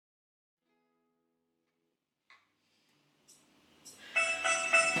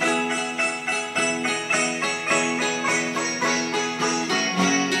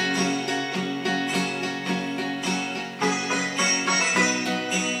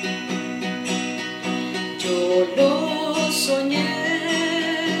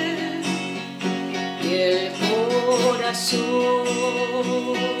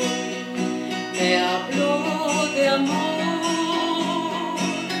corazón me habló de amor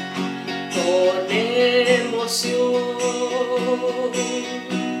con emoción.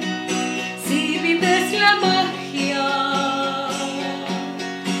 Si vives la magia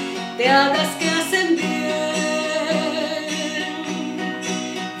de hadas que hacen bien,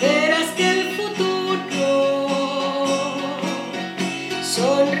 verás que el futuro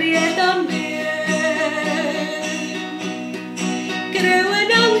sonríe también. Creo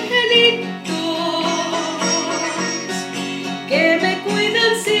en angelitos que me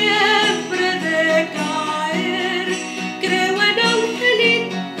cuidan siempre de caer. Creo en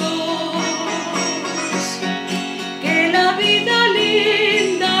angelitos que la vida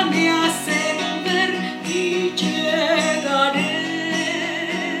linda me hacen ver y llegaré.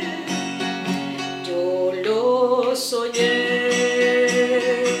 Yo lo soñé,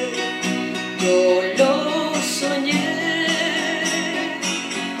 yo lo soñé.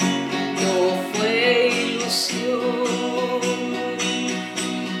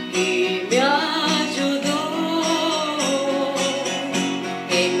 Y me ayudó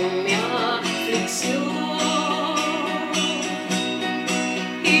en mi aflicción,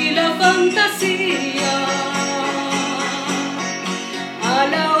 y la fantasía a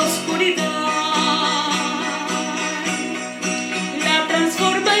la oscuridad